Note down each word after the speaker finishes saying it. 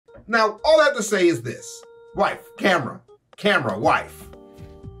Now, all I have to say is this. Wife, camera, wife.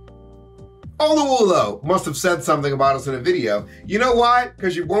 Olawoolo must have said something about us in a video. You know why?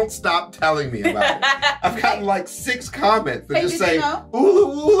 Because you won't stop telling me about it. I've gotten like 6 comments that just say,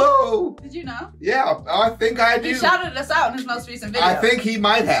 Olawoolo. Did you know? Yeah, I think I do. He shouted us out in his most recent video. I think he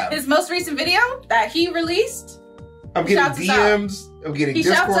might have. His most recent video that he released. I'm getting DMs. I'm getting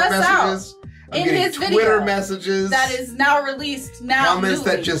Discord messages. I'm getting Twitter messages. That is now released now. Comments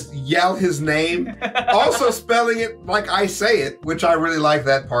that just yell his name. Also spelling it like I say it, which I really like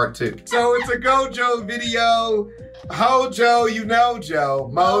that part too. So it's a GOJO video. Hojo, you know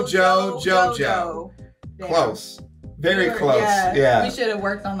Joe. Mojo, JoJo. Close. Very close. Yeah. We should have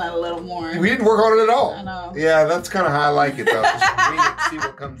worked on that a little more. We didn't work on it at all. I know. Yeah, that's kind of how I like it though. Just read it and see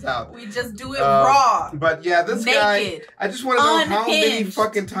what comes out. We just do it raw. But yeah, this guy, I just want to know how many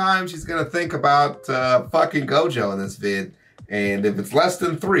fucking times he's going to think about fucking GOJO in this vid. And if it's less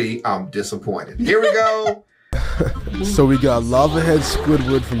than 3, I'm disappointed. Here we go. So we got Lavahead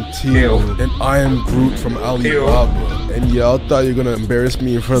Squidward from Teal and I Am Groot from Alibaba. And y'all thought you were going to embarrass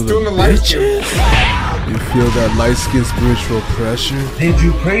me in front of the bitches? You feel that light-skinned spiritual pressure? Did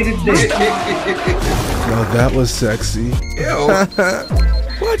you pray today? Now that was sexy. Ew.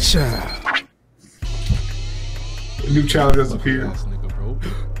 Watch out. New challenge has appeared.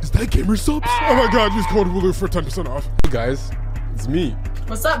 Is that gamer subs? Oh my god, use code WOOLOO for 10% off. Hey guys, it's me.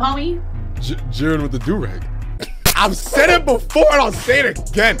 What's up, homie? Jiren with the do-rag. I've said it before and I'll say it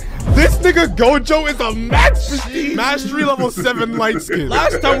again. This nigga GOJO is a mastery level 7 light skin.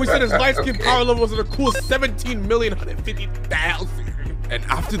 Last time we said his light skin power level was at a cool 17,150,000. And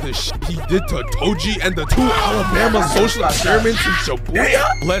after the shit he did to Toji and the 2 Alabama social experiments in Shibuya,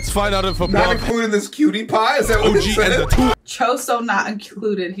 let's find out if above not including this cutie pie. Is that what it said? And the 2 Choso not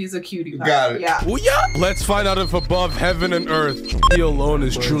included. He's a cutie pie. Got it. Yeah. Booyah. Let's find out if above heaven and earth, he alone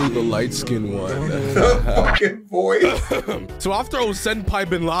is truly the light-skinned one. The fucking voice. So after Senpai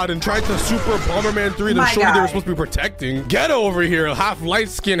Bin Laden tried to super Bomberman 3 the shorty they were supposed to be protecting, Ghetto over here, half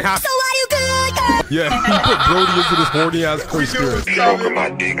light-skinned, half. So are you good? Yeah, he put Brody into this horny ass conspiracy. Stroking my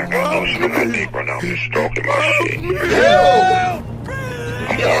dick, I got no shit on my dick right now. I'm just stroking my shit.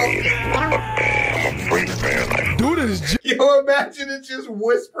 I'm horny as fuck, man. I'm a freak, man. Like, dude is yo, imagine it just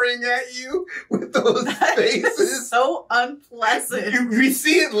whispering at you with those faces. So unpleasant. You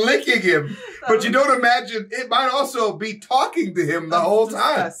see it licking him, but you don't imagine it might also be talking to him the whole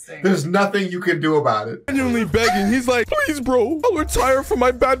time. There's nothing you can do about it. Genuinely begging. He's like, please, bro, I'll retire from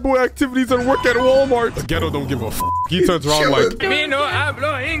my bad boy activities and work at Walmart. The Ghetto don't give a f. He turns around like, me no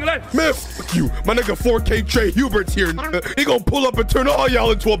hablo English. Man, fuck you. My nigga 4K Trey Hubert's here. He gonna pull up and turn all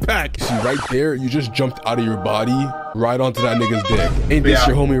y'all into a pack. See, right there, you just jumped out of your body right onto that nigga's dick. Ain't this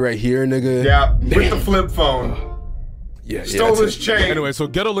your homie right here, nigga? Yeah, with the flip phone. Yeah, stole his chain. Anyway, so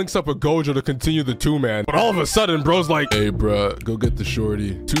Ghetto links up with GOJO to continue the 2-man. But all of a sudden, bro's like, hey, bruh, go get the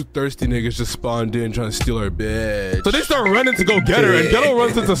shorty. 2 thirsty niggas just spawned in trying to steal her bitch. So they start running to go get her, and Ghetto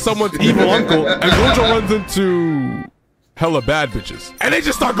runs into someone's evil uncle, and GOJO runs into hella bad bitches. And they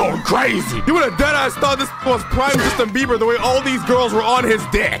just start going crazy. He would have deadass thought this was prime Justin Bieber the way all these girls were on his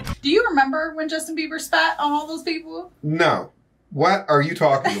dick. Do you remember when Justin Bieber spat on all those people? No. What are you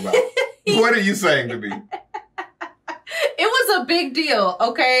talking about? What are you saying to me? It was a big deal,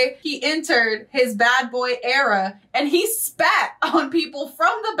 okay? He entered his bad boy era and he spat on people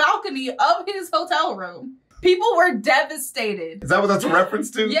from the balcony of his hotel room. People were devastated. Is that what that's a reference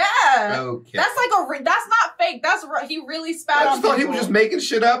to? Yeah. Okay. That's like that's not fake. That's he really spat on people. I just thought he was just making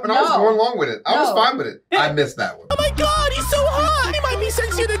shit up and I was going along with it. I was fine with it. I missed that one. Oh my god, he's so hot. He might be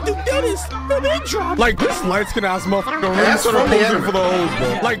sexier than Duke Dennis. Like this light-skinned ass motherfucker really sort of posing for the hoes,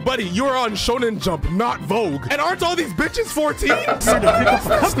 bro. Like, buddy, you're on Shonen Jump, not Vogue. And aren't all these bitches 14?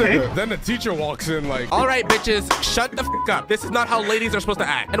 Then the teacher walks in like, all right, bitches, shut the f up. This is not how ladies are supposed to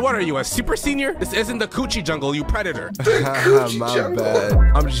act. And what are you, a super senior? This isn't the coochie jungle, you predator. My bad.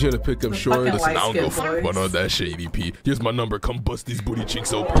 I'm just here to pick up short. Listen, I don't go fuck one on that shit, EDP. Here's my number. Come bust these booty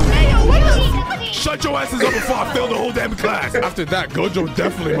cheeks open. Hey, yo, what the shut your asses up before I fail the whole damn class. After that, GOJO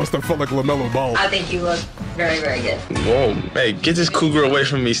definitely must have felt like LaMelo Ball. I think you look very, very good. Whoa, hey, get this cougar away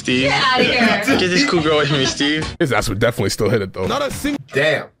from me, Steve. Get out of here. Get this cougar away from me, Steve. His ass would definitely still hit it though. Not a single.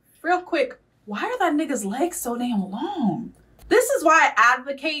 Damn. Real quick, why are that nigga's legs so damn long? This is why I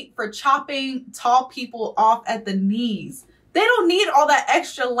advocate for chopping tall people off at the knees. They don't need all that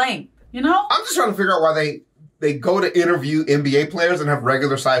extra length, you know? I'm just trying to figure out why they go to interview NBA players and have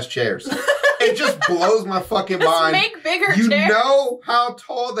regular sized chairs. It just blows my fucking mind. Make bigger chairs. You know how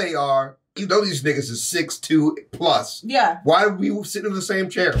tall they are. You know these niggas is 6'2" plus. Yeah. Why do we sit in the same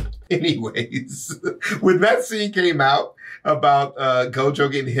chair? Anyways, when that scene came out, about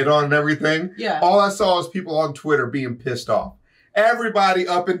Gojo getting hit on and everything. Yeah. All I saw was people on Twitter being pissed off. Everybody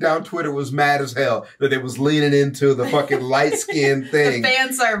up and down Twitter was mad as hell that it was leaning into the fucking light skin thing. The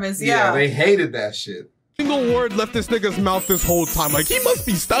fan service, Yeah, they hated that shit. Single word left this nigga's mouth this whole time. Like, he must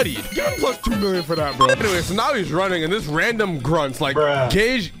be studied. Give him plus 2 million for that, bro. Anyway, so now he's running and this random grunts like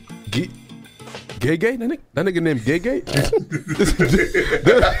Gage. Gay? That nigga named Gay?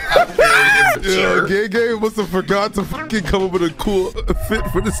 Sure. Yeah, Gay must have forgot to fucking come up with a cool fit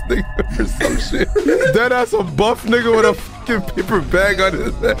for this nigga or some shit. Dead ass a buff nigga with a fucking paper bag on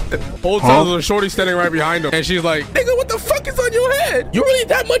his head. Whole time there's a shorty standing right behind him, and she's like, "Nigga, what the fuck is on your head? You really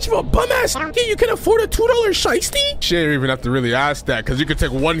that much of a bum ass nigga? You can afford a $2 shiesty?" She didn't even have to really ask that, because you could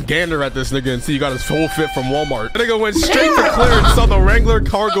take one gander at this nigga and see you got his whole fit from Walmart. The nigga went straight to Claire and saw the Wrangler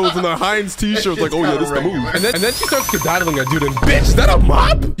cargos and the Heinz t-shirts, like, oh yeah, this the move. And then she starts skedaddling at dude, and bitch, is that a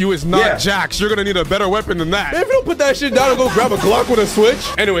mop? You is not Jax. You're gonna need a better weapon than that. Man, if you don't put that shit down and go grab a Glock with a switch.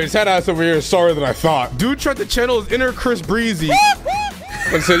 Anyways, head ass over here is sorry than I thought. Dude tried to channel his inner Chris Breezy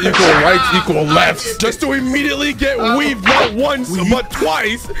and said equal rights, equal lefts, just to immediately get weaved not once, but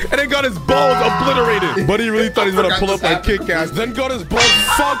twice, and then got his balls obliterated. But he really thought he was gonna pull up like Kick-Ass, then got his balls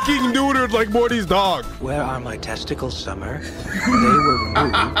fucking neutered like Morty's dog. Where are my testicles, Summer? They were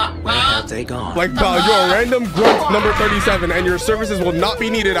removed. Where have they gone? Like, pal, you're a random grunt number 37, and your services will not be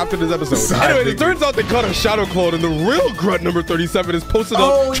needed after this episode. Anyway, it turns out they caught a shadow clone, and the real grunt number 37 is posted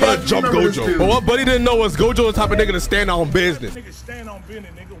up trying to jump Gojo. But what Buddy didn't know was Gojo the type of nigga to stand on business. Nigga stand on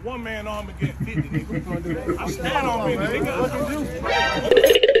business, nigga. One man arm against 50, nigga. I stand on business, nigga. What you do?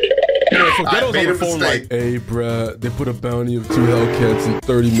 So Ghetto's on the phone like, hey, bruh, they put a bounty of 2 Hellcats and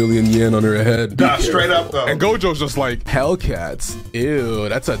 30 million yen on her head. Nah, straight up, though. And Gojo's just like, Hellcats? Ew,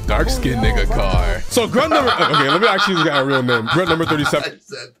 that's a dark-skinned nigga car. So grunt number, okay, let me actually use a real name. Grunt number 37. I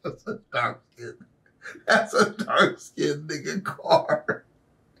said that's a dark-skinned. That's a dark-skinned nigga car.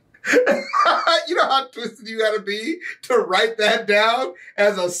 You know how twisted you gotta be to write that down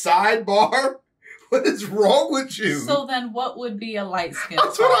as a sidebar? What is wrong with you? So then what would be a light skin?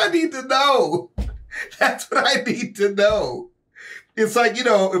 That's what I need to know. That's what I need to know. It's like, you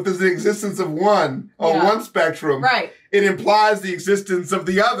know, if there's an existence of one on one spectrum, it implies the existence of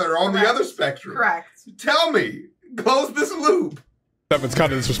the other on the other spectrum. Correct. Tell me. Close this loop. It's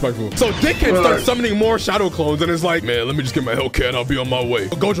kind of disrespectful. So Dickhead starts summoning more shadow clones and is like, man, let me just get my Hellcat, I'll be on my way.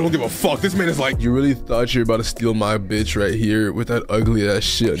 But Gojo don't give a fuck. This man is like, you really thought you were about to steal my bitch right here with that ugly ass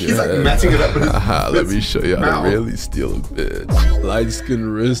shit on your head? He's like messing it up with his let me show you how to really steal a bitch. Light skin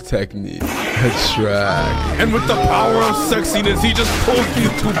wrist technique. A track. And with the power of sexiness, he just pulls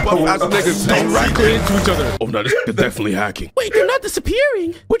these 2 buff ass niggas directly into each other. Oh no, this is definitely hacking. Wait, they're not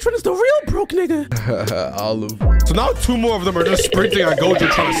disappearing. Which one is the real broke nigga? All of them. So now 2 more of them are just sprinting on Gojo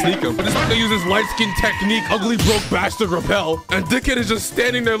trying to sneak him. But this nigga uses light skin technique, ugly broke bastard repel. And Dickhead is just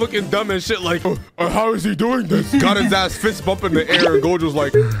standing there looking dumb and shit like, how is he doing this? Got his ass fist bump in the air and Gojo's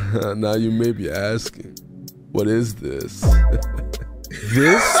like, now you may be asking, what is this?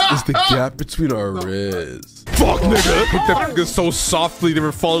 This is the gap between our ribs. Fuck nigga! Put that nigga so softly they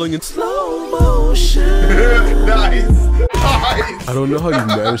were falling in slow motion. Nice. I don't know how you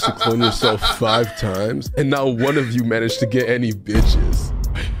managed to clone yourself 5 times, and not one of you managed to get any bitches.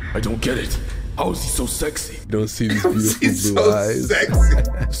 I don't get it. How is he so sexy? You don't see these beautiful blue eyes. Sexy.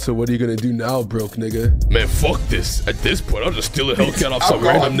 So what are you gonna do now, broke nigga? Man, fuck this. At this point, I'll just steal a Hellcat off some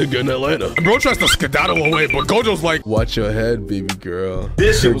random nigga in Atlanta. And bro tries to skedaddle away, but Gojo's like, watch your head, baby girl.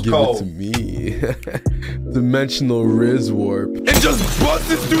 This shit was cold. Give it to me. Dimensional Riz warp. And just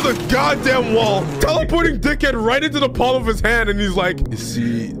busts through the goddamn wall, teleporting Dickhead right into the palm of his hand, and he's like, you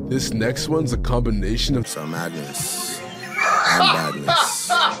see, this next one's a combination of some madness. And badness.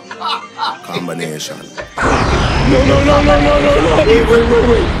 Combination. No.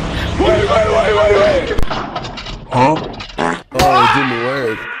 Wait. Huh? Oh, it didn't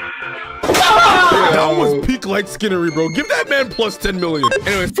work. That was peak light skinnery, bro. Give that man plus 10 million.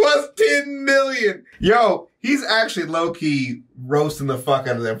 Anyways. Plus 10 million. Yo, he's actually low-key roasting the fuck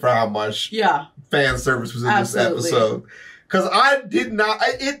out of them for how much fan service was in this episode. Because I did not,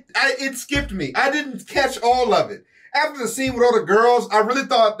 it skipped me. I didn't catch all of it. After the scene with all the girls, I really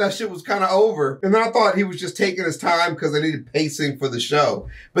thought that shit was kind of over. And then I thought he was just taking his time because they needed pacing for the show.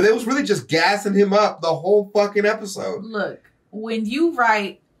 But it was really just gassing him up the whole fucking episode. Look, when you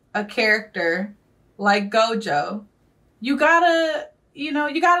write a character like Gojo, you gotta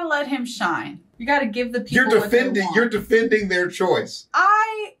let him shine. You gotta give the people You're defending their choice.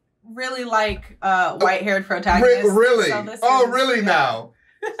 I really like white-haired protagonists. Really? So Really now?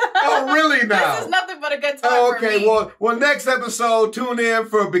 Oh, really now? This is nothing but a good time Oh, for okay. me. Well, next episode, tune in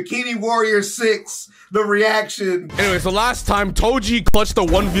for Bikini Warrior 6, the reaction. Anyway, so last time, Toji clutched the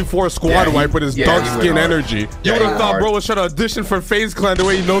 1v4 squad wipe with his dark skin energy. You would have thought bro was trying to audition for FaZe Clan the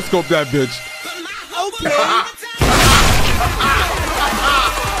way he no-scoped that bitch. Okay.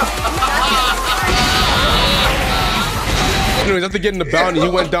 Anyways, after getting the bounty, he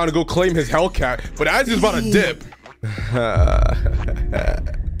went down to go claim his Hellcat. But as he was about to dip,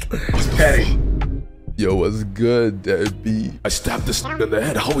 It's petty. yo, what's good, Debbie? I stabbed this in the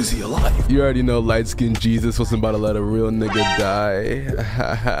head. How is he alive? You already know light-skinned Jesus wasn't about to let a real nigga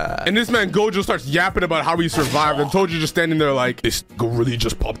die. And this man Gojo starts yapping about how he survived, and Toji just standing there like, this nigga really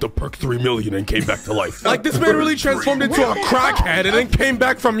just popped a perk 3 million and came back to life. Like, this man really transformed into a crackhead and then came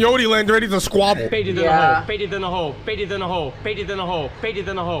back from Yodi Land ready to squabble. Faded in a hole, faded in a hole, faded in a hole, faded in a hole, faded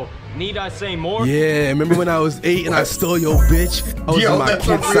in a hole. Need I say more? Yeah, remember when I was 8 and I stole your bitch? I was in my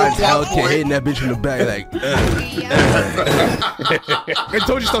kid-sized Hellcat hitting that bitch in the back like, And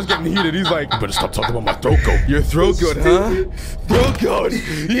Toji starts getting heated. He's like, you better stop talking about my throat goat. Your throat goat, huh? Throat goat.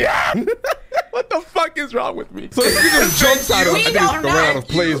 Yeah. What the fuck is wrong with me? So this nigga just jumps at him. I think he's ran out of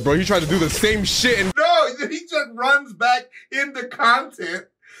plays, bro. He tried to do the same shit and No, he just runs back into content.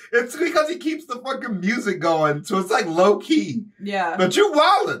 It's because he keeps the fucking music going, so it's like low key. Yeah. But you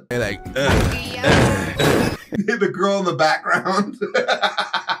wildin'. and like, The girl in the background.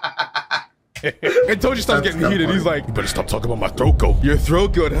 And Toji starts getting heated. He's like, you better stop talking about my throat goat. Your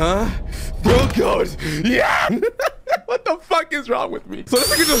throat goat, huh? Throat goat. Yeah. What the fuck is wrong with me? So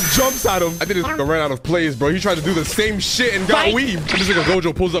this nigga just jumps at him. I think this nigga ran out of plays, bro. He tried to do the same shit and got weaved. And this nigga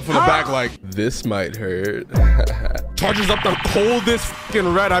Gojo pulls up from the back like, this might hurt. Charges up the coldest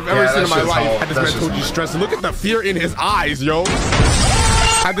fucking red I've ever seen in my life. Had this man Toji stressed. Look at the fear in his eyes, yo.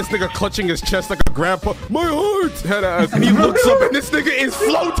 Had this nigga clutching his chest like a grandpa. My heart! Head ass. And he looks up and this nigga is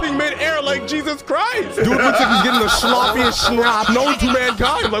floating mid-air like Jesus Christ. Dude looks like he's getting the sloppiest snap known to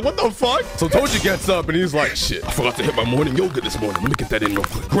mankind. Like, what the fuck? So Toji gets up and he's like, shit, I forgot to hit my morning yoga this morning. Let me get that in real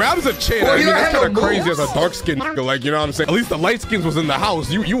quick. Grabs a chain. I mean, that's kind of crazy as a dark-skinned nigga. Like, you know what I'm saying? At least the light skins was in the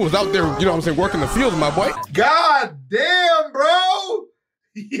house. You was out there, you know what I'm saying, working the fields, my boy. God damn, bro.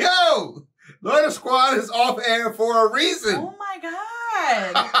 Yo. Lord Squad is off air for a reason. Oh my God.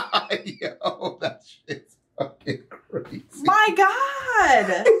 Yo, that shit's fucking crazy. My God.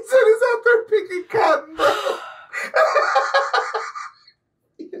 He said he's out there picking cotton, bro.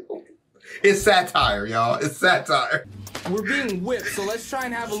 It's satire, y'all. It's satire. We're being whipped, so let's try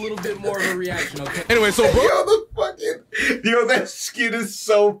and have a little bit more of a reaction, okay? Anyway, so bro, Yo, that skin is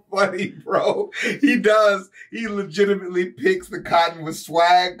so funny, bro. He legitimately picks the cotton with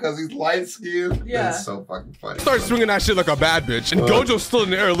swag because he's light skinned. Yeah. That's so fucking funny. starts swinging that shit like a bad bitch. And Gojo's still in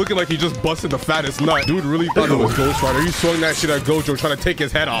the air looking like he just busted the fattest nut. Dude really thought it was Ghost Rider. He swung that shit at Gojo trying to take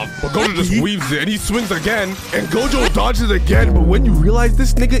his head off. But Gojo just weaves it and he swings again. And Gojo dodges again. But when you realize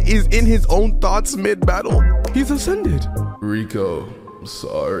this nigga is in his own thoughts mid-battle, he's ascended. Rico, I'm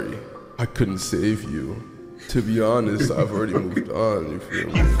sorry. I couldn't save you. To be honest, I've already moved on. You feel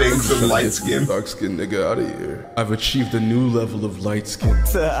me? He thinks of light skin. Dark skin nigga out of here. I've achieved a new level of light skin.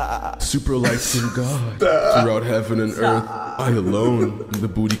 Super light skin god. Throughout heaven and earth, I alone am the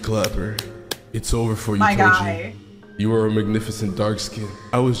booty clapper. It's over for you, My Toji. guy. You are a magnificent dark skin.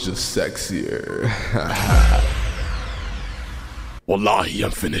 I was just sexier. Wallahi,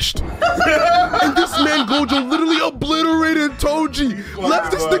 I'm finished. And this man Gojo literally obliterated Toji.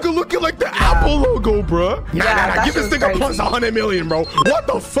 Left this nigga looking like the Apple logo, bruh. Nah, give this nigga plus 100 million, bro. What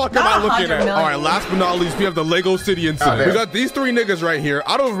the fuck am I looking at? All right, last but not least, we have the Lego City incident. We got these three niggas right here.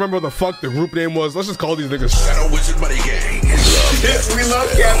 I don't remember what the fuck the group name was. Let's just call these niggas Shadow Wizard Buddy Gang. We love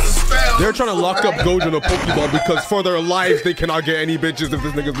Captain Spell. They're trying to lock up Gojo in a Pokeball because for their lives they cannot get any bitches if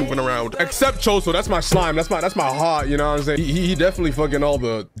this nigga's moving around. Except Choso, that's my slime. That's my heart. You know what I'm saying? He definitely fucking all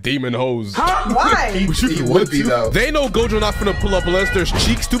the demon hoes. Why? He would be though. They know Gojo not finna pull up unless there's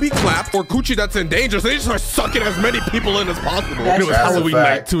cheeks to be clapped or coochie that's in danger, so they just start sucking as many people in as possible. It was Halloween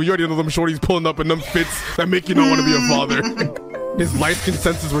night too. You already know them shorties pulling up in them fits that make you not want to be a father. His light skin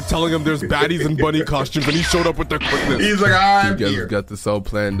senses were telling him there's baddies in bunny costumes, and he showed up with their quickness. He's like, I'm you guys got this all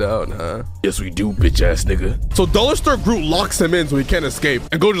planned out, huh? Yes, we do, bitch ass nigga. So Dollar Store Groot locks him in so he can't escape,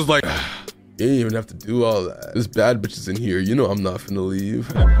 and Gojo's like, you didn't even have to do all that. This bad bitch is in here. You know I'm not finna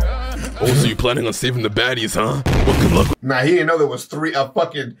leave. Oh, so you planning on saving the baddies, huh? Well, good luck. Nah, he didn't know there was a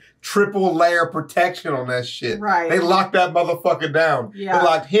fucking triple layer protection on that shit. Right. They locked that motherfucker down. Yeah. They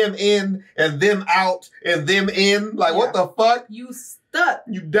locked him in and them out and them in. Like, what the fuck? You stuck.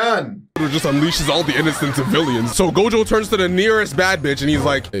 You done. who just unleashes all the innocent civilians. So Gojo turns to the nearest bad bitch and he's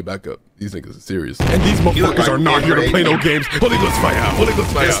like, hey, back up. These niggas are serious. And these motherfuckers are not here to play no games. Holy Ghost fire, Holy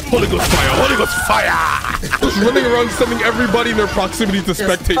Ghost fire, Holy Ghost fire, Holy Ghost fire. Just running around sending everybody in their proximity to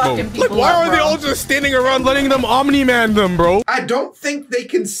spectate mode. Like, why are they all just standing around letting them Omni-Man them, bro? I don't think they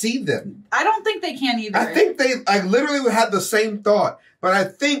can see them. I don't think they can either. I think I literally had the same thought. But I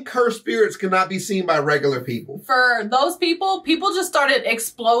think her spirits cannot be seen by regular people. For those people just started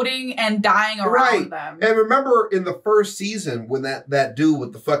exploding and dying around them. And remember in the first season when that dude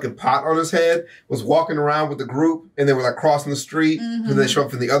with the fucking pot on his head was walking around with the group and they were like crossing the street and they show up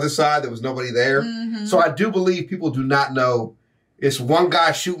from the other side, there was nobody there. So I do believe people do not know it's one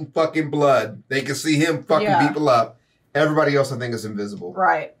guy shooting fucking blood. They can see him fucking people up. Everybody else I think is invisible.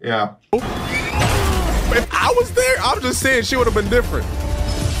 Right. Yeah. If I was there, I'm just saying she would have been different.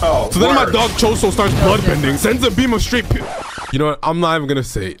 Oh, so then my dog Choso starts bloodbending, sends a beam of straight. You know what? I'm not even gonna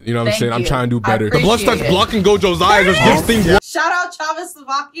say it. You know what I'm saying? I'm trying to do better. The blood starts blocking Gojo's eyes, which gives things. Shout out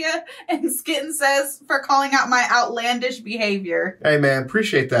ChavezzSlovakia, and Skitten says for calling out my outlandish behavior. Hey man,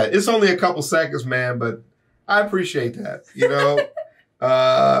 appreciate that. It's only a couple seconds, man, but I appreciate that. You know,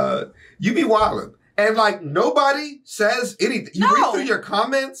 you be wildin', and like nobody says anything. You read through your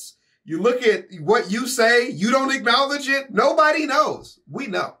comments. You look at what you say, you don't acknowledge it. Nobody knows. We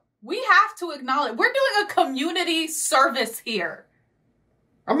know. We have to acknowledge. We're doing a community service here.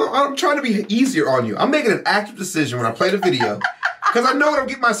 I'm trying to be easier on you. I'm making an active decision when I play the video because I know what I'm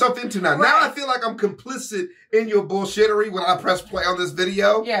getting myself into now. Right. Now I feel like I'm complicit in your bullshittery when I press play on this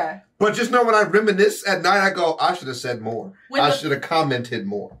video. Yeah. But just know when I reminisce at night, I go, I should have said more. I should have commented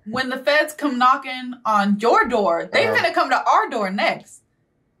more. When the feds come knocking on your door, they're going to come to our door next.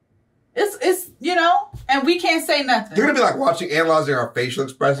 It's you know, and we can't say nothing. You're gonna be like watching, analyzing our facial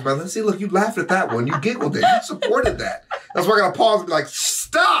expressions. But let's see, look, you laughed at that one. You giggled it. You supported that. That's why I gotta pause and be like,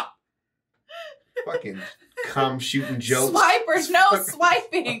 stop! Fucking cum shooting jokes. Swipers, no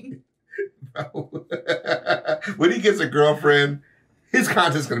swiping. When he gets a girlfriend, his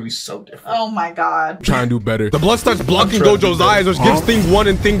content's gonna be so different. Oh my god. Trying to do better. The blood starts blocking Gojo's eyes, which gives thing 1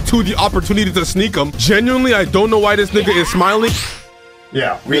 and thing 2 the opportunity to sneak him. Genuinely, I don't know why this nigga is smiling.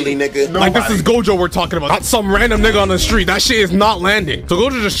 Yeah, really, nigga? Like, this is Gojo we're talking about, not some random nigga on the street. That shit is not landing. So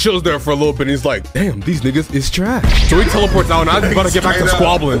Gojo just chills there for a little bit, and he's like, damn, these niggas is trash. So he teleports out, and I'm about to get back to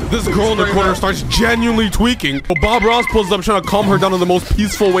squabbling. This girl in the corner starts genuinely tweaking. But Bob Ross pulls up, trying to calm her down in the most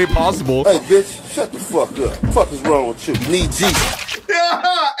peaceful way possible. Hey, bitch, shut the fuck up. Fuck is wrong with you? You need Jesus.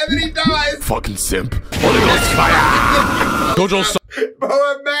 Yeah, and then he dies. Fucking simp. Holy Ghost fire. Gojo.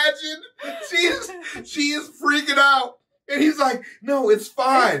 Bro, imagine she is freaking out. And he's like, no, it's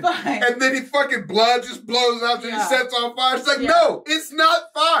fine. And then he fucking blood just blows up and he sets on fire. It's like, no, it's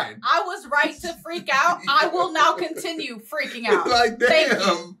not fine. I was right to freak out. I will now continue freaking out. Like, damn. Thank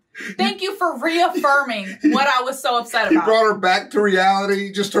you. Thank you for reaffirming what I was so upset about. He brought her back to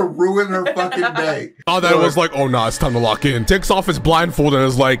reality just to ruin her fucking day. Oh, that was like, oh, nah, it's time to lock in. Takes off his blindfold and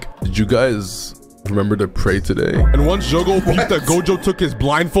is like, did you guys remember to pray today? And once Jogo peeped that Gojo took his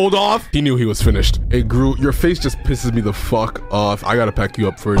blindfold off, he knew he was finished. Hey, Groot, your face just pisses me the fuck off. I gotta pack you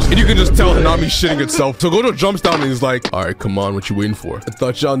up first. And you can just tell Hanami's shitting itself. So Gojo jumps down and he's like, all right, come on, what you waiting for? I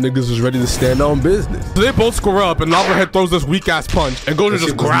thought y'all niggas was ready to stand on business. So they both square up and Lavahead throws this weak ass punch and Gojo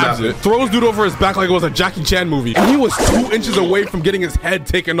just grabs it, throws dude over his back like it was a Jackie Chan movie. And he was 2 inches away from getting his head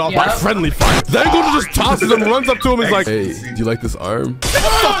taken off by friendly fire. Then Gojo just tosses him, runs up to him, and he's like, hey, do you like this arm?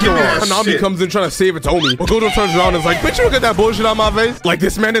 Fuck your arm. Hanami comes in trying to save its homie. But Gojo turns around and is like, bitch, you don't get that bullshit on my face. Like,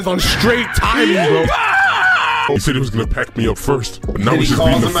 this man is on straight timing, bro. He said he was gonna pack me up first, but now he's just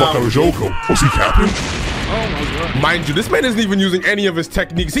beating the fuck out of Jogo. Was he capping? Oh my god. Mind you, this man isn't even using any of his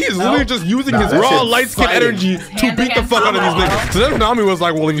techniques. He is literally just using his raw light skin energy to beat the fuck out of these niggas. So then Nami was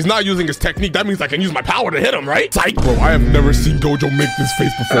like, well, if he's not using his technique, that means I can use my power to hit him, right? Psych. Bro, I have never seen Gojo make this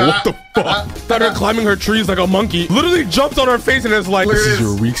face before. What the fuck? Started climbing her trees like a monkey. Literally jumps on her face and is like, this is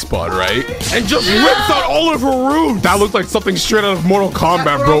your weak spot, right? And just rips out all of her roots. That looks like something straight out of Mortal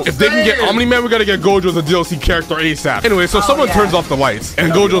Kombat, bro. If they can get Omni-Man, we gotta get Gojo as a DLC character ASAP. Anyway, so someone turns off the lights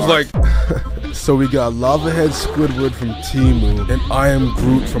and Gojo's like, so we got Lavahead Squidward from Timu, and I am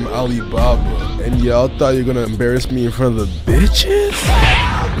Groot from Alibaba. And y'all thought you were gonna embarrass me in front of the bitches?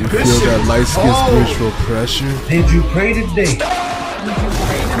 You feel that light-skinned spiritual pressure? Did you pray today?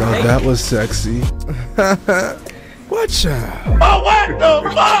 Now that was sexy. Watch out. Oh, what the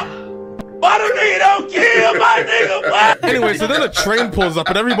fuck? Why the nigga don't kill my nigga? What? Anyway, so then a train pulls up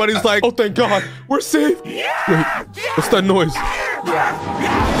and everybody's like, oh, thank God, we're safe. Wait, what's that noise?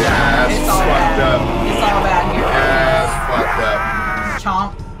 Yeah, it's fucked up. It's all bad here. Yeah, it's fucked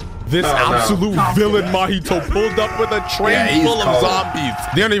up. Chomp. This absolute villain Mahito pulled up with a train full of zombies.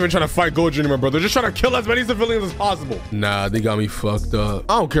 They're not even trying to fight Gojo anymore, bro. They're just trying to kill as many civilians as possible. Nah, they got me fucked up.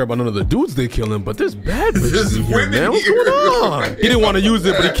 I don't care about none of the dudes they killing, but there's bad bitches in here, man. What's going on? He didn't want to use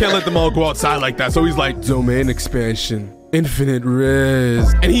it, but he can't let them all go outside like that. So he's like, domain expansion. Infinite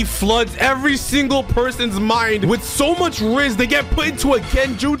Riz. And he floods every single person's mind with so much Riz, they get put into a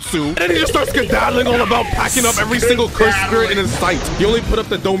genjutsu. And then he just starts skedaddling all about packing up every single cursed spirit in his sight. He only put up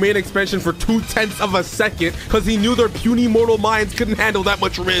the domain expansion for 0.2 of a second because he knew their puny mortal minds couldn't handle that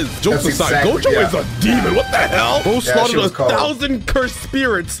much Riz. Jokes aside, Gojo is a demon. What the hell? Bro slaughtered 1,000 cursed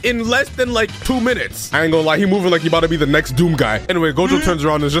spirits in less than like 2 minutes. I ain't gonna lie, he moving like he about to be the next Doom guy. Anyway, Gojo turns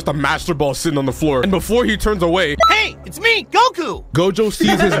around, there's just a Master Ball sitting on the floor. And before he turns away, hey, it's me, Goku! Gojo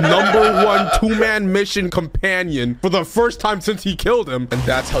sees his #1 two-man mission companion for the first time since he killed him, and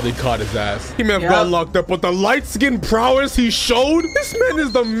that's how they caught his ass. He may have gotten locked up, but the light skin prowess he showed, this man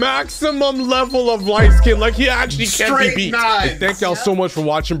is the maximum level of light skin. Like, he actually can't be beat. And thank y'all so much for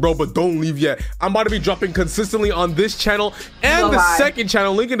watching, bro, but don't leave yet. I'm about to be dropping consistently on this channel and the second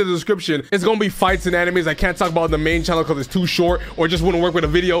channel, link in the description. It's gonna be fights and animes. I can't talk about the main channel because it's too short or it just wouldn't work with a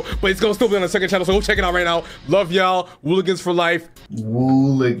video, but it's gonna still be on the second channel, so go check it out right now. Love y'all. Wooligans for life.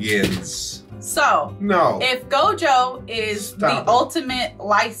 Wooligans. So, if Gojo is the ultimate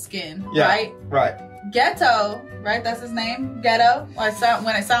light skin, right? Right. Ghetto, right? That's his name? Ghetto? When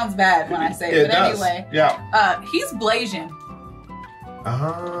it sounds bad when I say it, but anyway. Yeah. He's Blasian.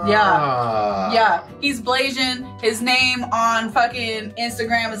 Ah. Yeah, he's Blasian. His name on fucking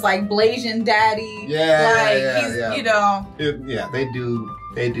Instagram is like Blasian Daddy. You know.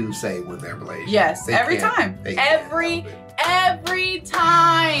 They do say when they're Blasian. Yes, every time. Every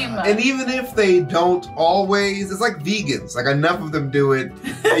time. And even if they don't always, it's like vegans. Like enough of them do it.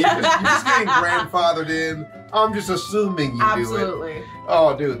 You're just getting grandfathered in. I'm just assuming you do it.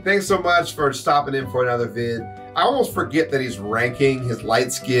 Oh, dude, thanks so much for stopping in for another vid. I almost forget that he's ranking his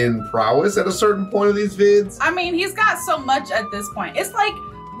light skin prowess at a certain point of these vids. I mean, he's got so much at this point. It's like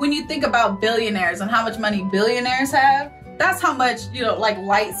when you think about billionaires and how much money billionaires have, that's how much, you know, like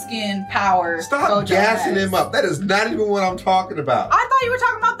light skin power. Stop gassing him up. That is not even what I'm talking about. I thought you were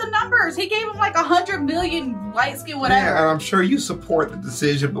talking about the numbers. He gave him like 100 million light skin, whatever. Yeah, and I'm sure you support the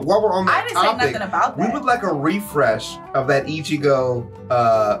decision. But while we're on that topic, say nothing about that. We would like a refresh of that Ichigo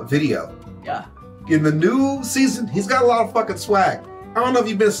video. Yeah. In the new season, he's got a lot of fucking swag. I don't know if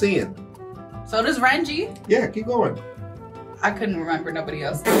you've been seeing. So does Renji. Yeah, keep going. I couldn't remember nobody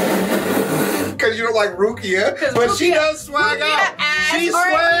else. Because you don't like Rukia, but she does swag out. She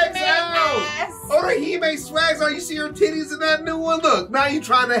swags out. Orihime swags out. You see her titties in that new one? Look, now you're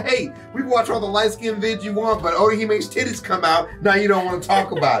trying to hate. We can watch all the light skin vids you want, but Orihime's titties come out. Now you don't want to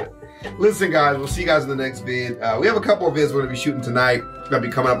talk about it. Listen, guys, we'll see you guys in the next vid. We have a couple of vids we're going to be shooting tonight. It's going to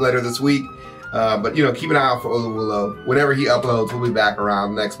be coming up later this week. But, you know, keep an eye out for Olawoolo. Whenever he uploads, we'll be back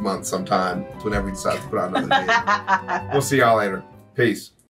around next month sometime, whenever he decides to put out another video. We'll see y'all later. Peace.